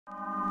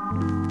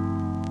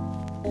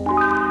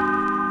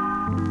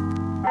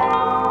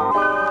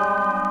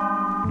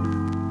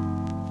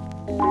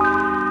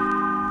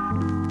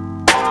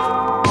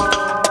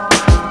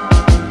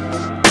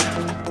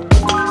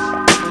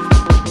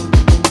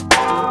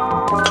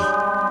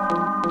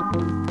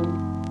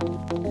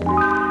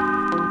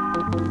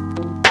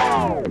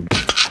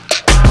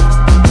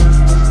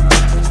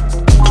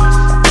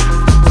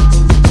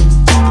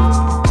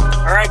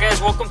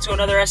To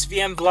another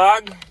SVM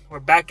vlog. We're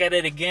back at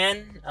it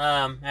again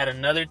at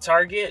another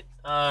target.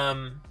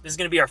 This is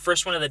gonna be our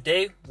first one of the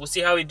day. We'll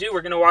see how we do.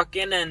 We're gonna walk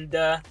in and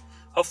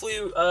hopefully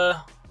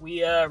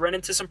we run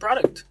into some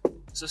product,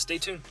 so stay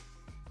tuned.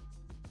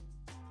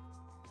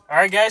 All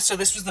right guys, so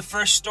this was the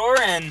first store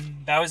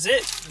and that was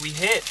it. We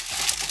hit.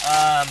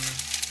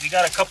 We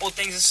got a couple of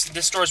things.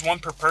 This store is one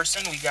per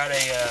person. We got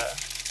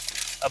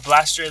a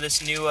blaster of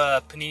this new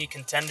Panini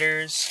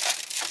Contenders.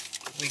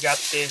 We got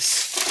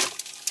this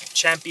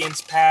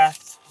Champions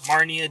Path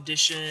Marnie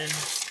edition.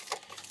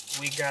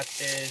 We got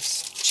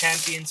this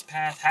Champions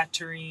Path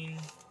Hatterene,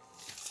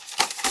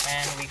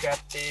 and we got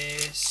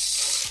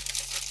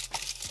this,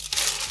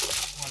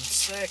 one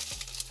sec,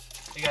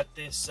 we got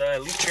this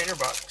Elite Trainer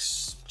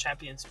Box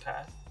Champions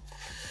Path.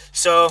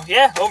 So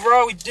yeah,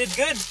 overall we did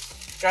good.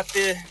 Got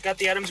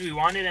the items we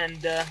wanted,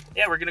 and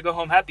yeah, we're gonna go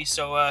home happy.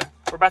 So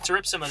we're about to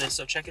rip some of this,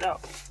 so check it out.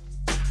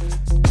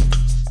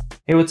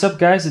 Hey, what's up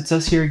guys? It's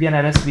us here again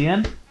at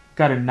SVN.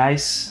 Got a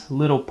nice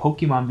little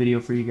Pokemon video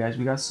for you guys.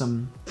 We got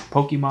some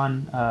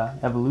Pokemon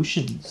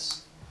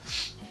evolutions.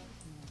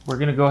 We're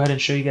gonna go ahead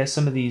and show you guys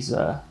some of these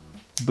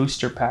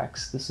booster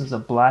packs. This is a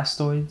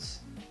Blastoise.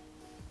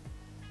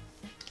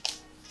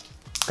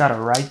 Got a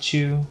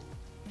Raichu.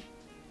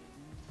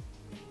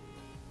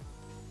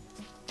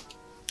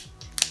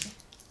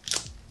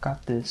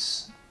 Got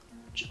this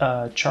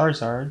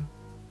Charizard.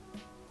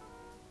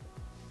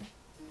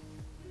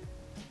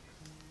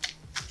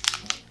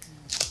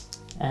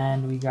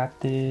 And we got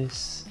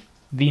this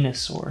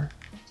Venusaur.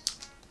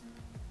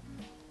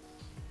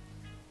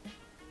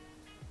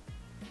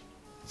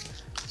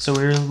 So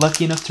we were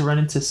lucky enough to run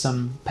into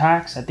some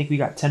packs. I think we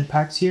got 10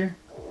 packs here.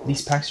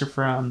 These packs are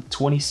from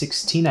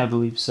 2016, I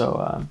believe.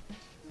 So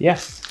yeah,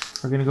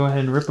 we're gonna go ahead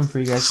and rip them for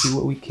you guys. See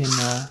what we can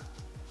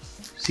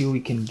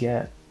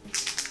get.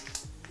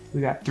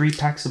 We got 3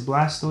 packs of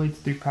Blastoise,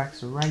 3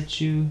 packs of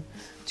Raichu,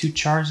 2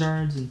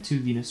 Charizards, and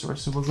 2 Venusaurs.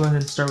 So we'll go ahead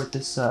and start with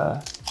this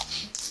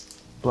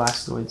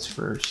Blastoise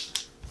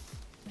first.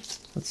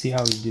 Let's see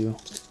how we do.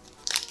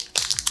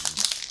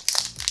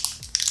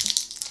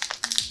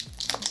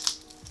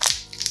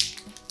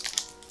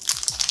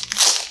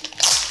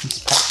 These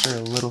packs are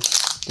a little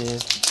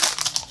stiff.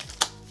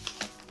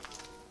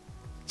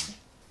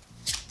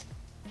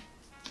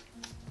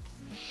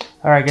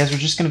 Alright guys, we're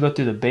just gonna go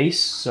through the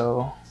base,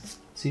 so let's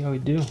see how we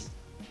do.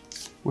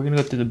 We're gonna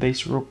go through the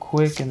base real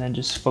quick and then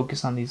just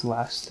focus on these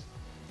last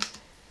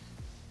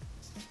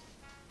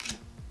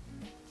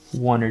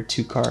 1 or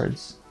 2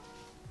 cards.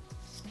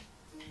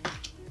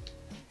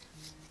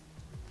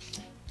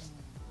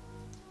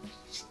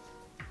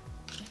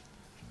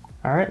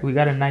 Alright, we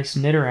got a nice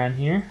Nidoran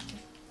here.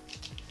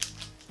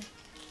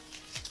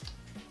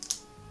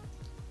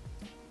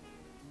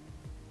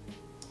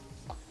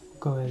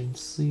 Go ahead and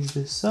sleeve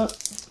this up.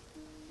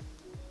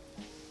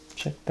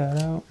 Check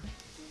that out.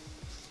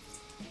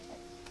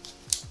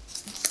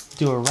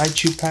 Do a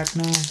Raichu pack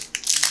now.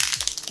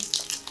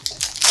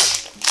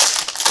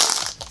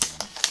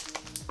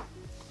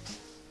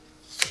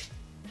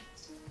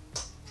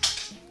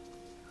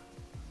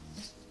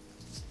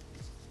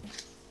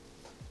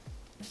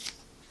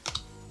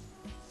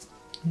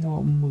 You know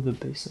what, we'll move the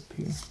base up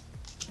here.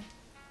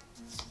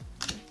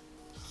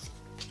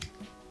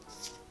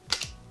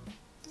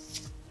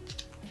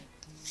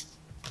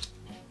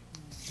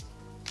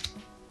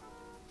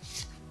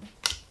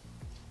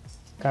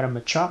 Got a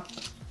Machop.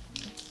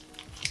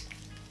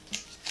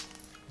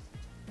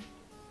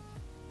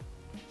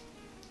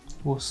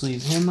 We'll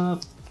sleeve him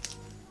up.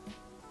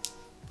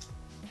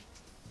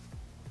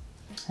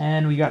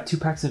 And we got 2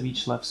 packs of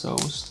each left, so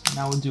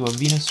now we'll do a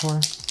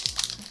Venusaur.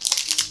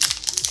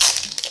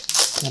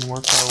 And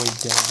work our way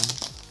down.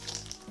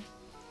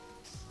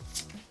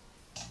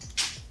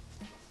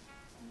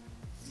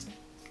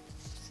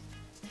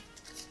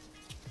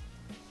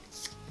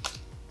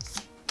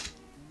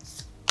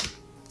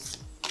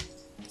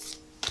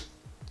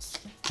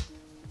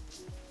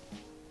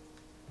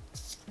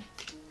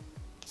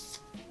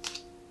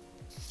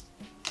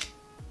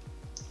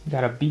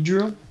 Got a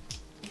Beedrill.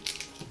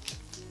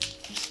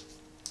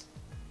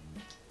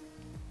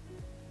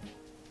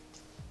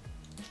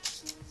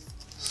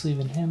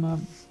 Sleeving him up.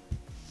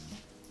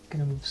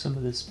 Gonna move some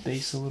of this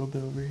base a little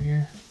bit over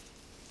here.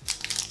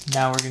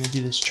 Now we're gonna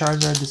do this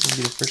Charizard. This will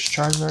be the first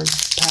Charizard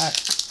pack.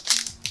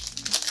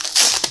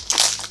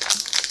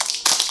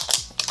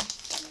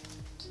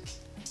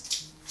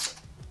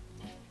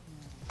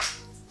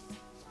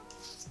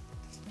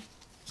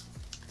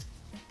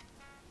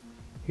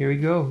 Here we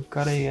go.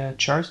 Got a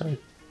Charizard.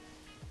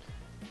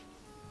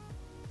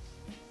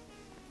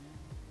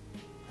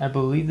 I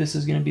believe this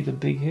is going to be the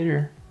big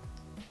hitter.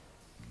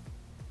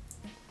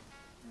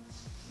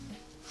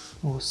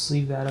 We'll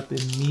sleeve that up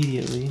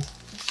immediately.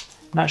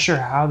 Not sure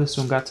how this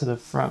one got to the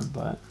front,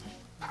 but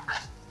I'm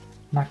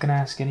not going to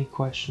ask any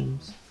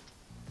questions.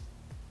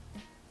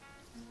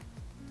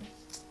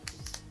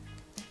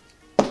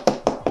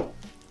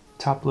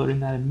 Top loading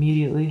that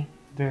immediately.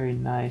 Very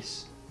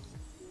nice.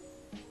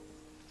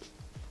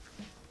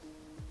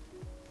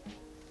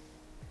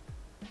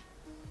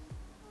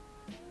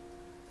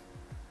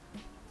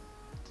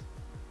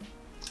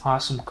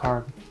 Awesome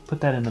card.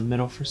 Put that in the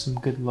middle for some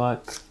good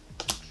luck.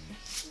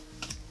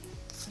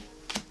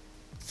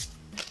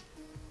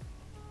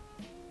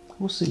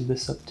 We'll see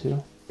this up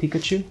too.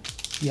 Pikachu,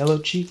 Yellow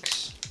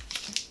Cheeks.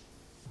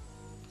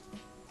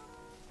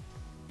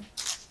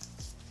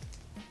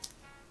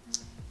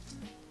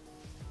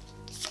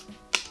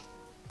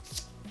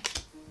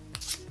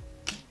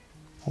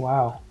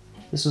 Wow,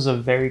 this was a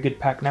very good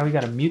pack. Now we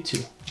got a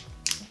Mewtwo.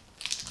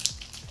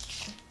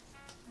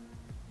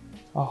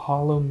 A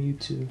holo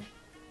Mewtwo.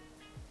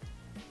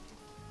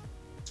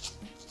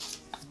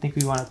 I think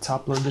we want to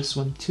top load this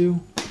one too.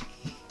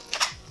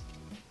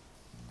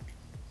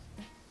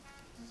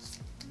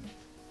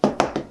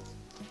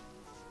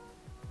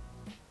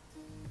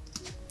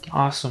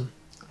 Awesome.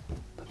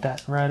 Put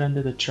that right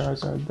under the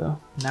Charizard though.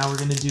 Now we're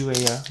going to do a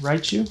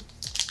Raichu.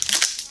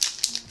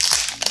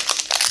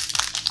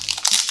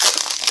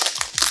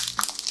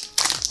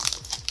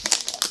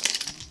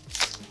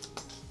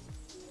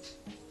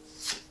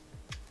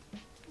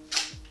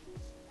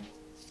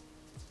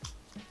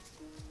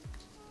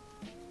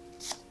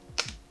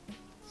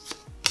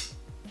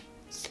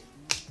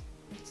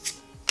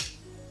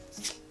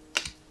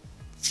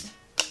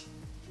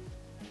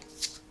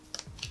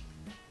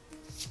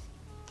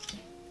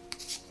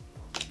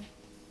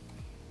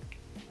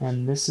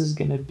 And this is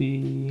going to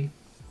be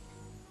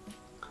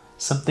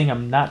something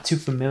I'm not too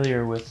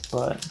familiar with,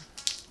 but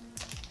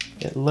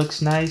it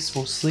looks nice.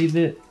 We'll sleeve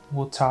it.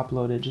 We'll top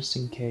load it just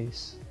in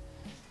case.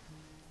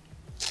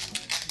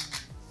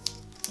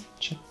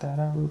 Check that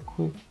out real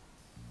quick.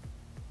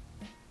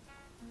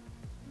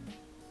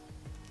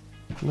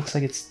 It looks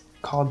like it's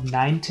called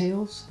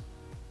Ninetales.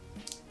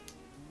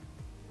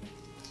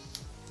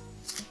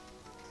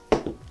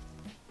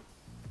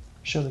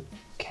 Show the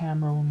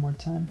camera one more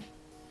time.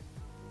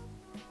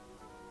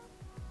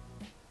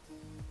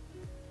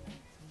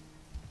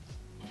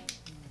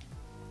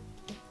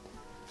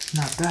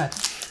 Not bad.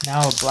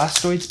 Now a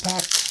Blastoids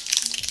pack.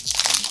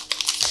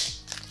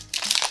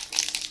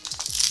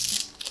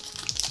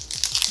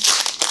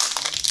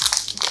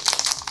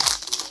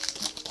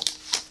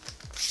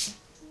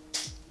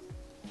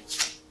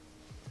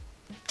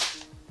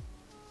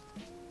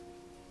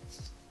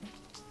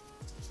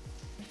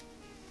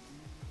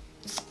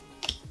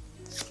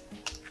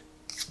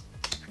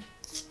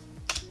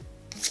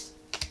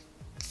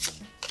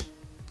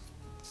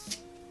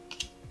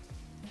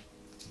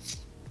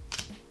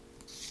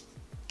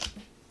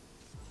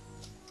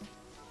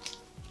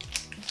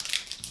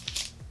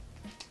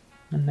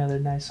 Another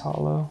nice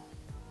holo.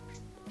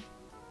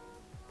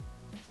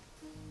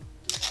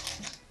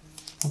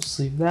 We'll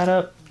sleeve that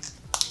up.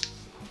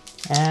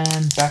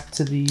 And back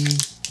to the,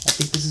 I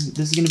think this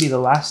is going to be the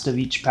last of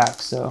each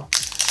pack, so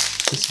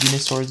this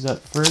Venusaur's up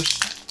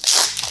first.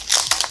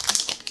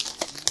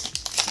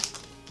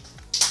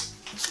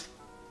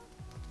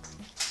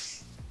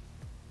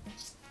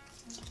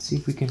 Let's see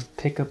if we can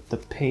pick up the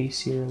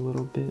pace here a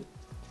little bit.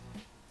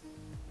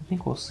 I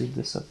think we'll sleeve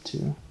this up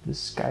too.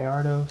 This is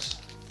Gyarados.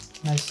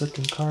 Nice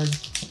looking card.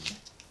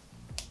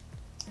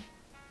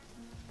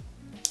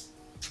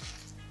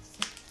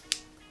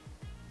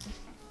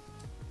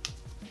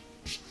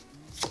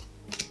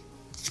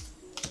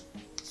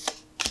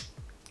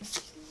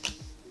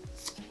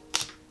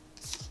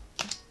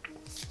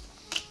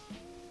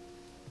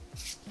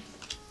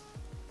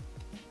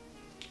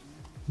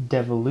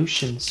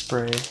 Devolution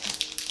spray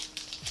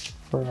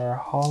for our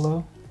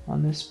holo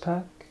on this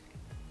pack.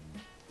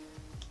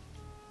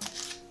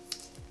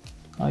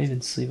 I'll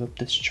even sleeve up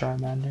this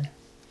Charmander.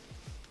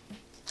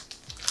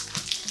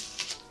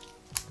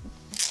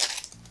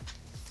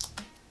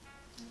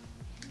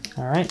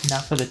 Alright, now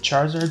for the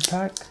Charizard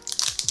pack.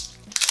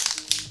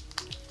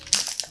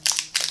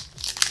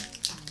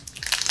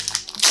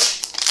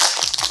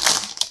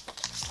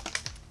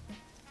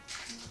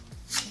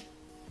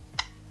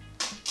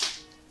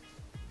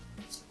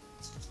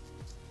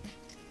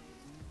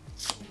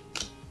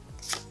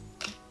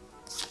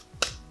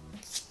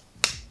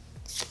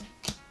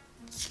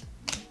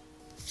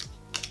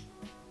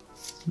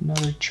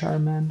 Another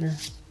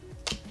Charmander,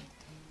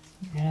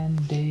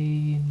 and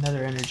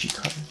another energy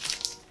card.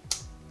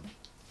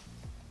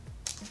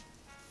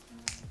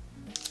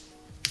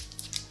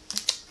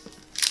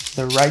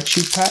 The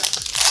Raichu pack.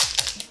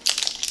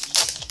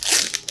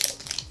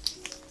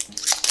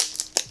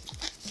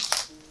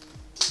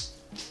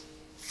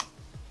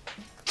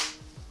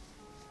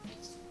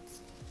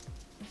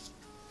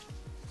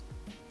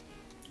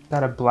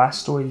 Got a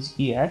Blastoise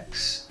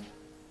EX.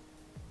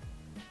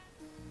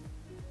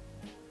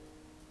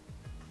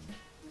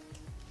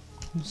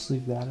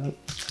 sleeve that up.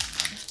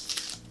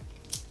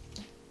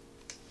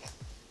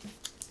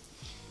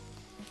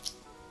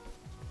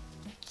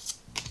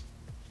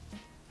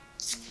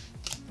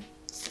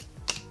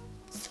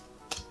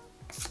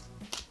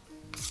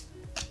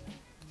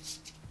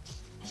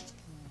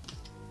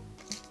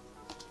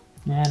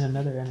 And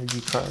another energy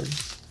card.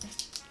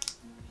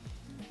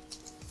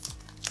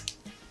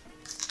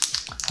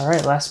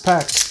 Alright, last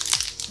pack.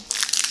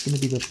 It's going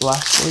to be the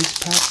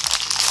Blastoise pack.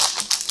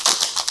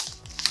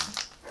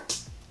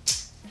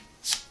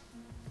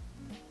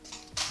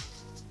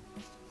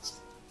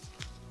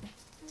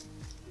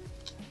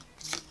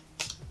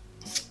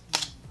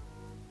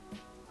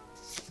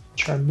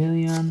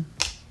 Charmeleon.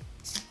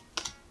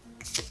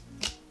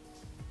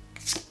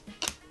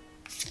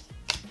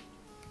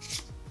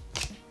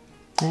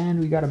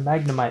 And we got a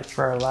Magnemite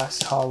for our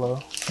last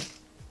holo.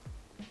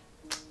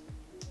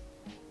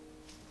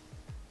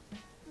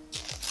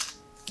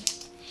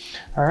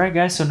 Alright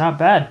guys, so not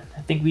bad.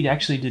 I think we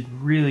actually did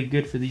really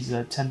good for these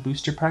 10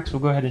 booster packs. We'll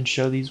go ahead and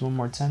show these one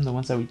more time, the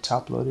ones that we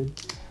top loaded.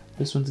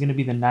 This one's going to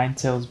be the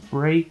Ninetales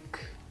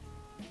Break.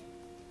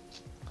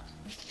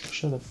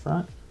 Show the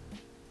front.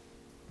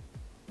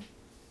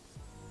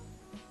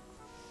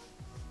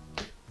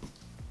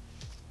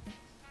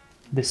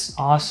 This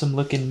awesome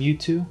looking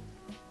Mewtwo.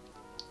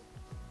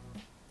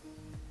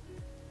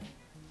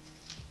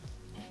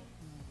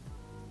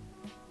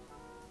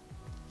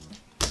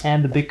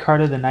 And the big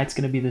card of the night's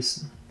going to be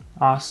this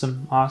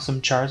awesome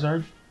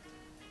Charizard.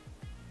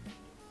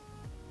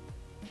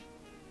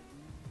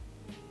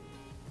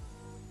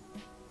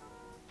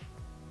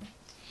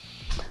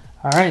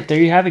 Alright, there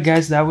you have it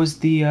guys. That was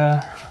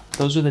the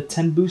those are the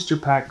 10 booster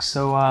packs.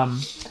 So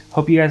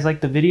hope you guys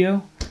liked the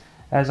video.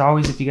 As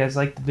always, if you guys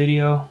liked the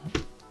video,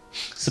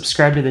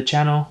 subscribe to the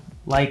channel,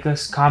 like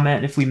us,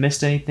 comment if we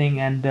missed anything,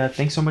 and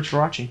thanks so much for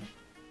watching.